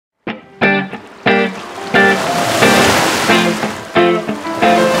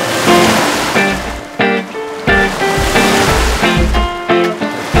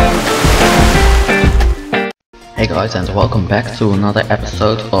guys, and welcome back to another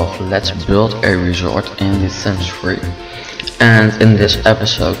episode of Let's Build a Resort in The Sims 3. And in this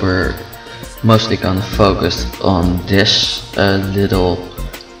episode we're mostly gonna focus on this little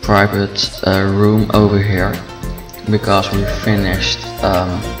private room over here, because we finished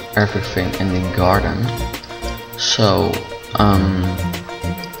everything in the garden. So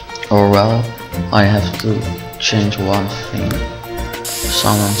I have to change one thing.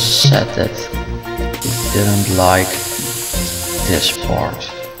 Someone said that he didn't like this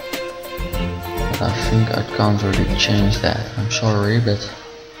part, but I think I can't really change that. I'm sorry, but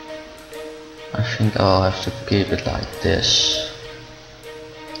I think I'll have to keep it like this.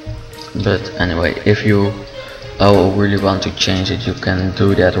 But anyway, if you really want to change it, you can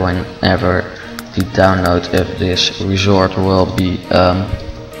do that whenever the download of this resort will be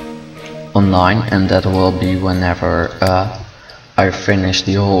online, and that will be whenever I finish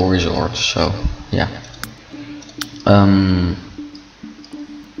the whole resort. So yeah,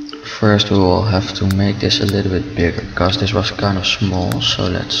 first we will have to make this a little bit bigger, because this was kind of small. So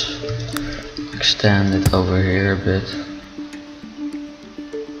let's extend it over here a bit.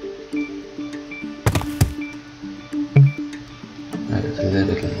 Make it a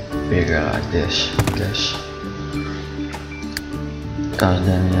little bit bigger like this, because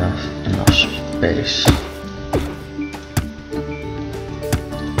then you have enough space.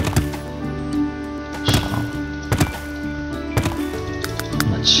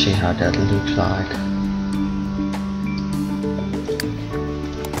 Let's see how that looks like.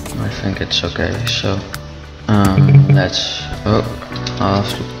 I think it's okay. So I'll have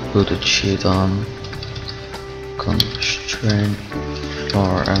to put a cheat on constraint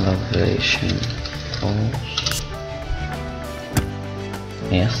for elevation falls.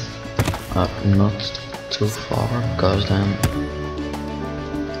 Yes, not too far, because then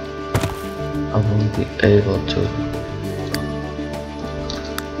I won't be able to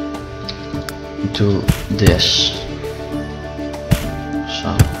do this. So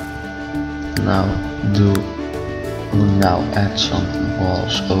now add some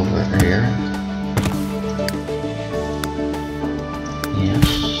walls over here. Yes.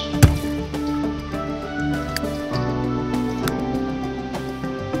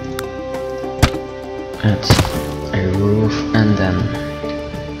 Add a roof, and then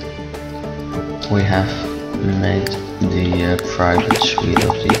we have made the private suite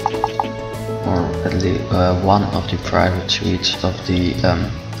of the, or at least one of the private suites of the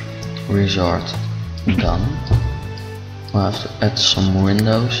resort done. We'll have to add some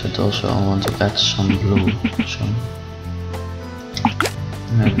windows, and also I want to add some blue, so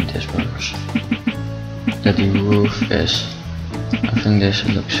maybe this works. That the roof is, I think this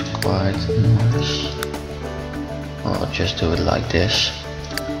looks quite nice. I'll just do it like this,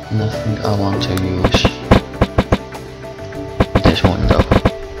 and I think I want to use this window.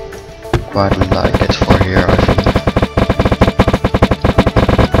 Quite like it for here, I think.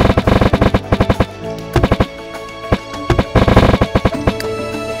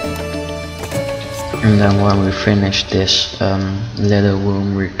 And then when we finish this little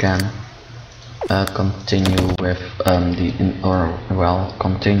room, we can continue with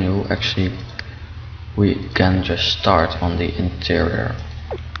actually we can just start on the interior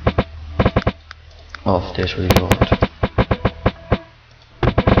of this resort.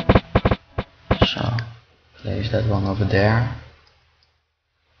 So place that one over there,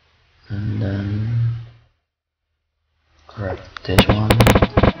 and then grab this one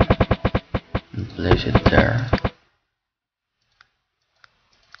and place it there.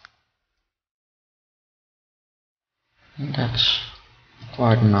 And that's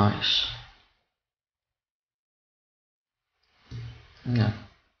quite nice. Yeah,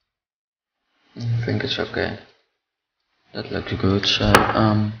 I think it's okay. That looks good. So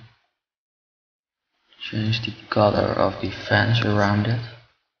change the color of the fence around it,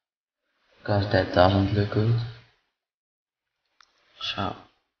 because that doesn't look good. So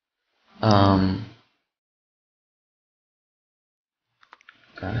kind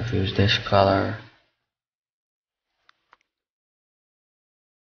of use this color.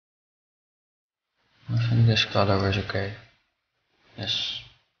 I think this color is okay. Yes.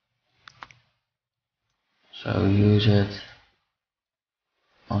 So use it.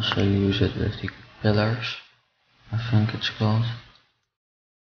 Also use it with the pillars, I think it's called.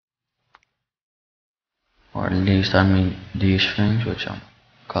 Or at least I mean these things, which I'm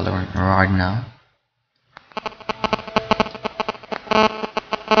coloring right now.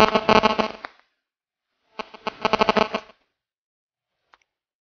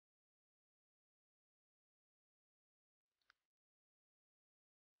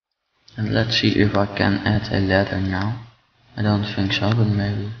 And let's see if I can add a ladder now. I don't think so, but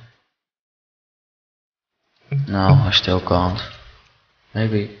maybe. No, I still can't.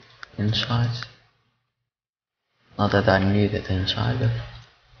 Maybe inside. Not that I need it inside, but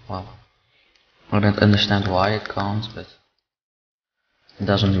well, I don't understand why it can't, but it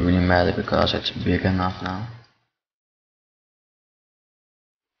doesn't really matter because it's big enough now.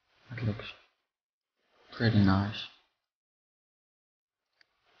 It looks pretty nice.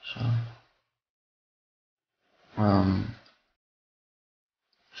 So,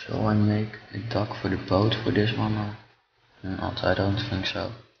 shall I make a dock for the boat for this one or not? I don't think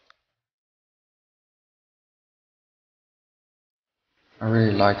so. I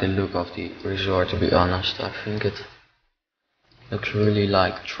really like the look of the resort, to be honest. I think it looks really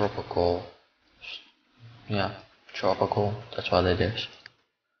like tropical. Yeah, tropical, that's what it is.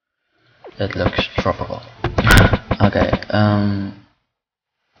 That looks tropical. Okay,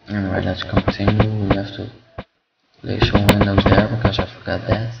 anyway, let's continue. We have to place some windows there because I forgot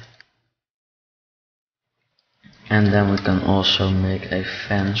that. And then we can also make a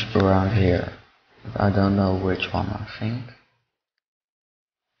fence around here. But I don't know which one, I think.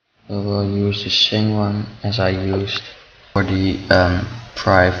 We will use the same one as I used for the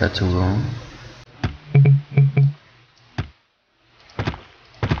private room.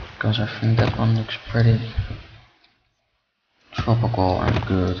 Because I think that one looks pretty tropical and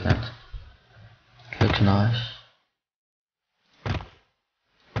good and it looks nice.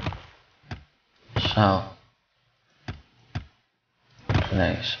 So,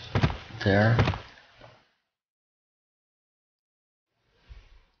 place there.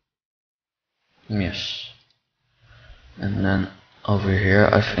 Yes. And then over here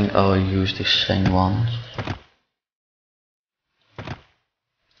I think I will use the same ones.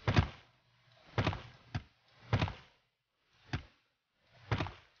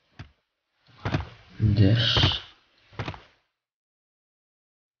 This.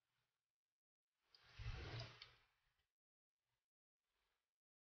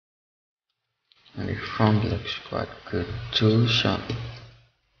 And the front looks quite good too, so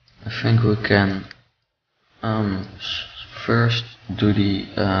I think we can first do the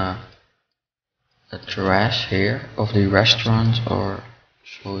terrace here of the restaurant, or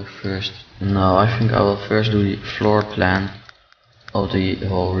shall we first? No, I think I will first do the floor plan of the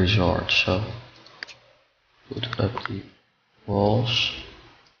whole resort. So put up the walls.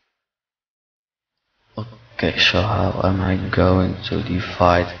 Okay, so how am I going to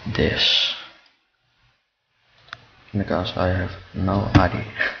divide this? Because I have no idea.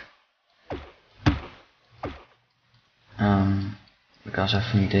 Because I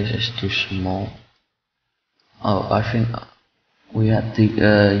think this is too small. Oh, I think we had to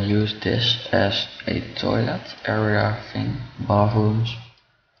use this as a toilet area thing, bathrooms,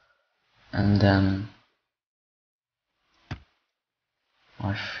 and then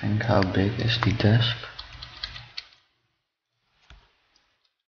I think how big is the desk?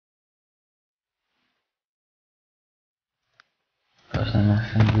 Because then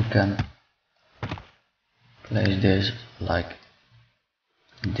I think we can place this like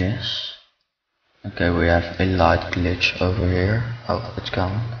this. Okay, we have a light glitch over here. Oh, it's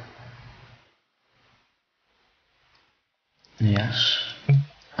coming. Yes,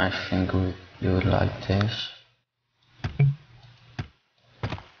 I think we do it like this.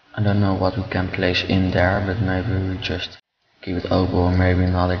 I don't know what we can place in there, but maybe we just keep it open, or maybe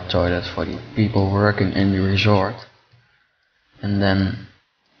another toilet for the people working in the resort. And then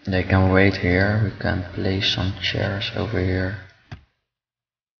they can wait here. We can place some chairs over here.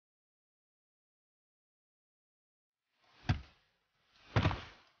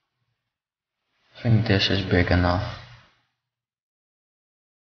 I think this is big enough.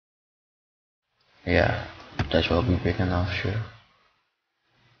 Yeah, this will be big enough, sure.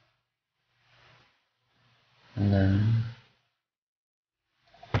 And then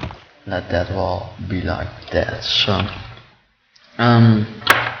let that wall be like that. So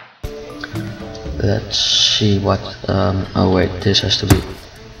let's see what oh wait, this has to be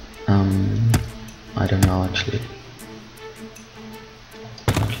I don't know actually.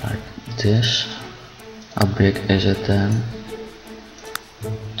 Like this. How big is it then?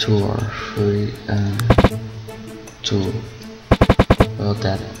 2 or 3 and 2. Well,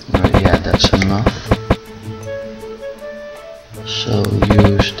 yeah, that's enough. So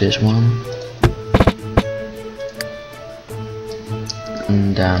use this one,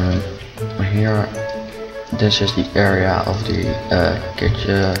 and then here, this is the area of the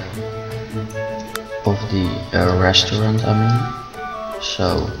kitchen of the restaurant, I mean.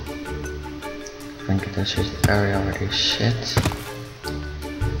 So I think this is the area where they sit.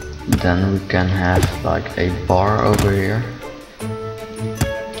 then we can have like a bar over here.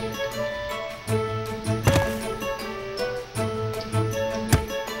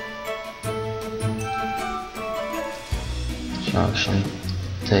 So some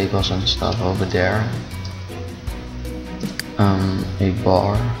tables and stuff over there. A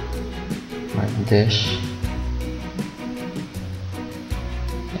bar like this.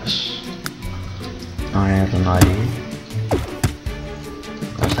 Yes, I have an idea.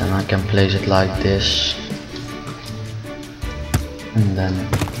 Because then I can place it like this, and then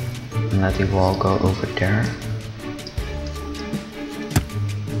let the wall go over there.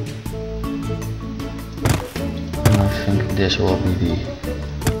 And I think this will be the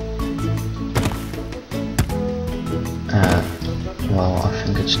well, I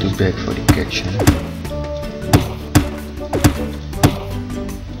think it's too big for the kitchen.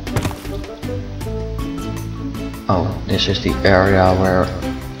 Oh, this is the area where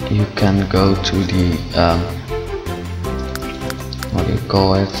you can go to the what do you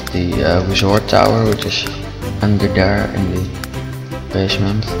call it? The resort tower, which is under there in the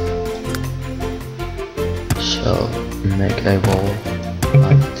basement. So make a wall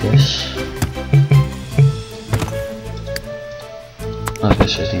like this. Oh,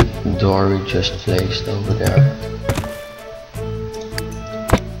 this is the door we just placed over there.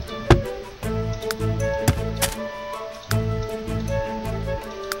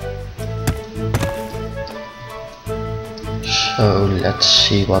 So let's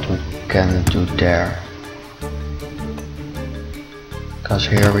see what we can do there. Because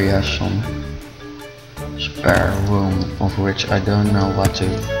here we have some spare room, of which I don't know what to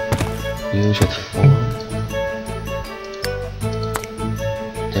use it for.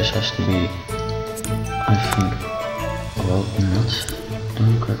 This has to be, I think, well, not,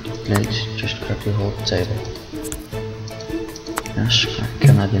 don't grab the plates, just grab the whole table. Yes,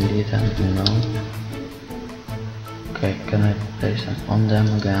 can I delete them? No. Okay, can I place them on them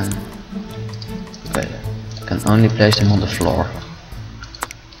again? Okay, I can only place them on the floor.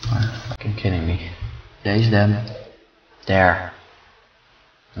 Are you fucking kidding me? Place them there.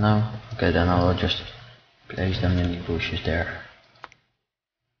 No? Okay, then I will just place them in the bushes there.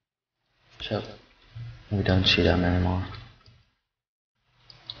 So, we don't see them anymore.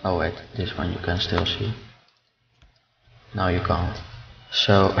 Oh wait, this one you can still see. No, you can't.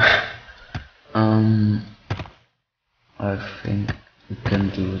 So, I think you can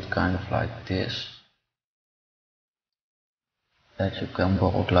do it kind of like this. That you can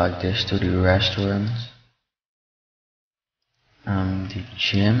walk like this to the restaurant. The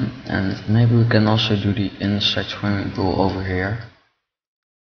gym, and maybe we can also do the inside swimming pool over here.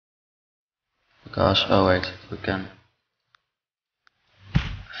 Because, oh wait, we can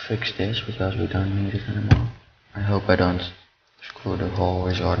fix this because we don't need it anymore. I hope I don't screw the whole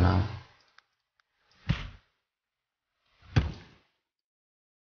resort now.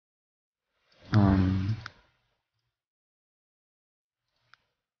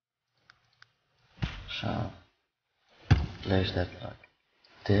 So place that like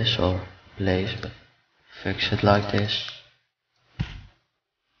this, or place, but fix it like this.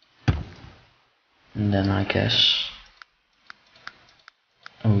 And then I guess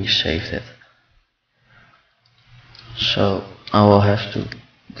we saved it. So I will have to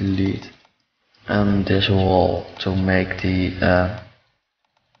delete this wall to make the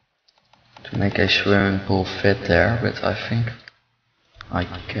to make a swimming pool fit there, but I think I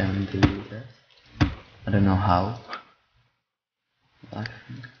can delete that. I don't know how. I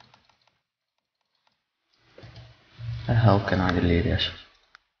think. How can I delete this?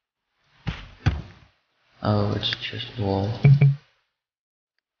 Oh, it's just wall.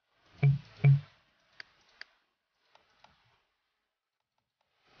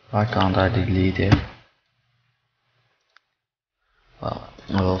 Why can't I delete it? Well,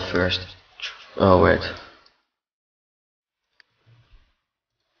 I will first. Oh wait.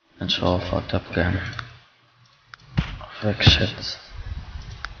 It's all fucked up again. Fix it.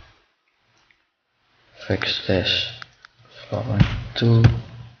 Fix this. Flooring 2.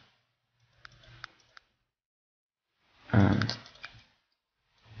 And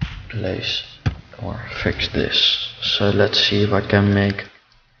place or fix this. So let's see if I can make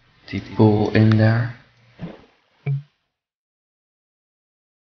the pool in there.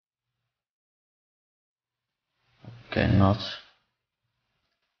 Okay, not.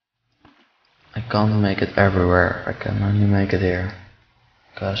 I can't make it everywhere. I can only make it here.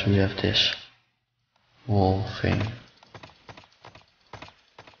 Because we have this wall thing.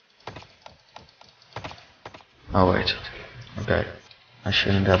 Oh wait. Okay. I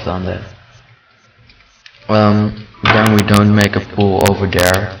shouldn't have done that. Then we don't make a pool over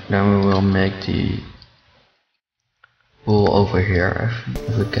there. Then we will make the pool over here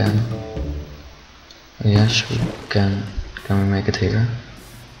if we can. Yes, we can. Can we make it here?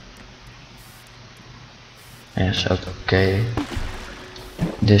 Yes, okay.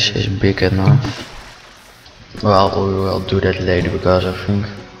 This is big enough. Well, we will do that later because I think.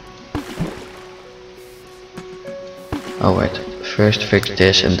 Oh wait, first fix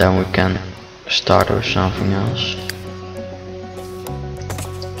this and then we can start with something else.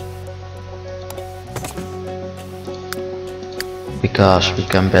 Because we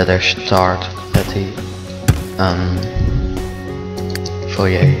can better start at the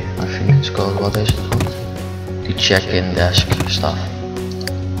foyer, I think it's called. What is it called? The check-in desk stuff.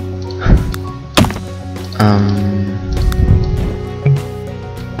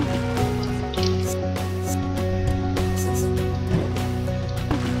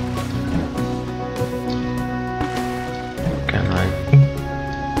 Can I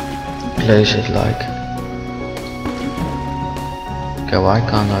place it like? Okay, why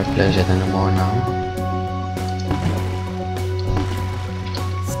can't I place it anymore now?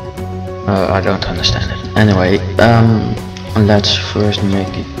 I don't understand it. Anyway, let's first make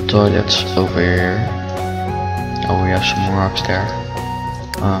the toilets over here. Oh, we have some rocks there.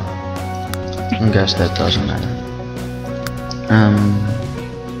 I guess that doesn't matter.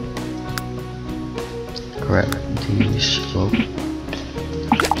 Grab these. Oh,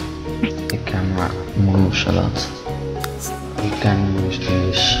 the camera moves a lot. We can use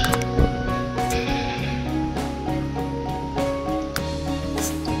these.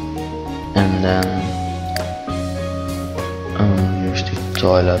 And then use the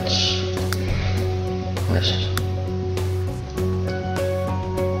toilets. Yes.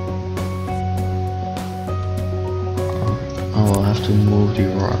 I will have to move the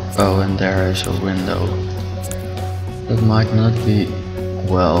rock. Oh, and there is a window. It might not be.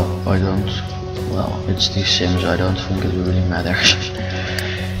 Well, I don't. Well, it's the Sims. I don't think it really matters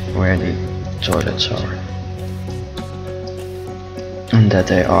where the toilets are. And that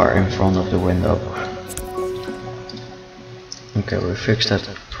they are in front of the window. Okay, we fixed that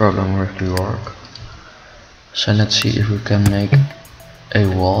problem with the rock. So let's see if we can make a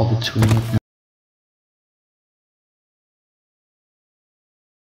wall between it.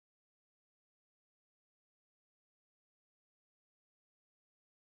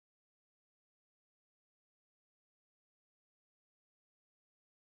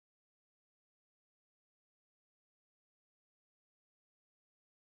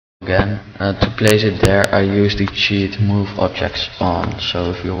 Again, to place it there I use the cheat move objects on. So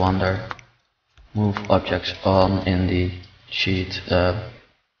if you wonder, move objects on in the cheat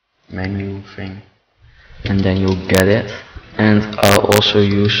menu thing, and then you'll get it. And I'll also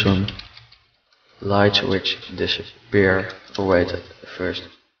use some lights which disappear. Oh wait, first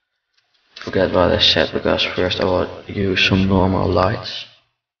forget what I said, because first I will use some normal lights.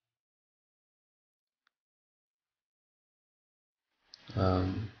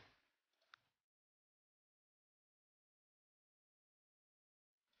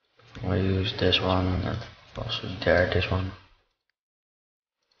 I use this one, and also there, this one.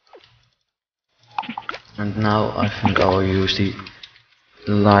 And now I think I will use the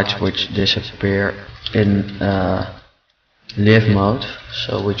lights which disappear in live mode,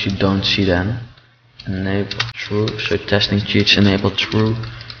 so which you don't see then. Enable true, so testing cheats enable true,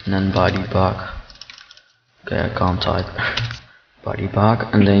 and then by debug. Okay, I can't type. By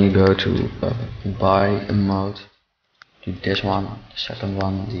debug, and then you go to by mode, to this one, the second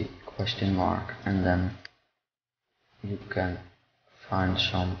one, the question mark, and then you can find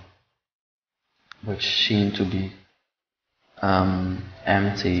some which seem to be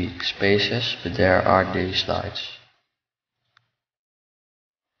empty spaces, but there are these lights,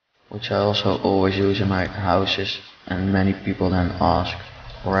 which I also always use in my houses, and many people then ask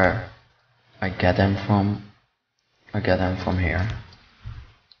where I get them from. I get them from here.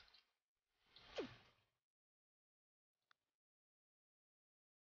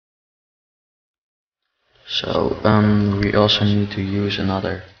 So we also need to use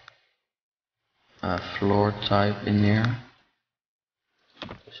another floor type in here.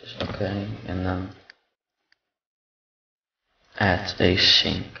 This is okay, and then add a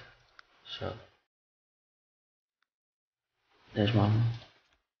sink. So this one.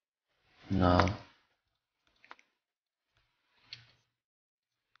 No.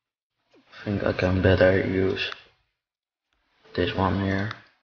 I think I can better use this one here.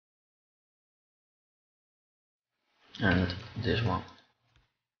 And this one.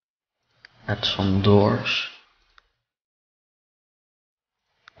 Add some doors.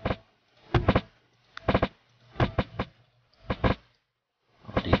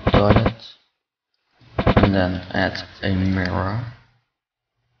 then add a mirror.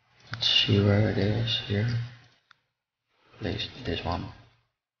 Let's see where it is here. Place this one.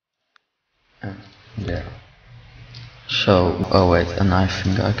 And there. So, oh wait, and I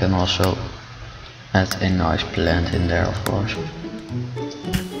think I can also add a nice plant in there, of course.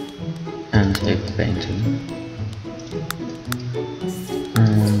 And a painting.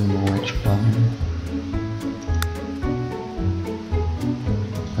 Which one?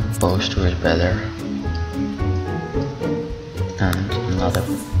 A poster is better. And another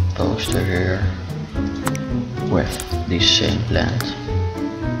poster here with the same plant.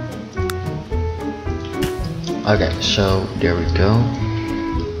 Okay, so there we go.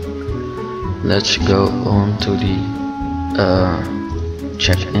 Let's go on to the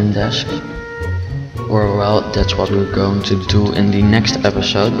check-in desk. Or well, that's what we're going to do in the next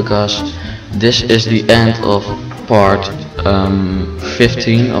episode, because this is the end of part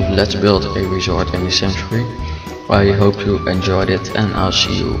 15 of Let's Build a Resort in The Sims 3. I hope you enjoyed it, and I'll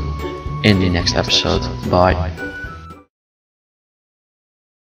see you in the next episode. Bye.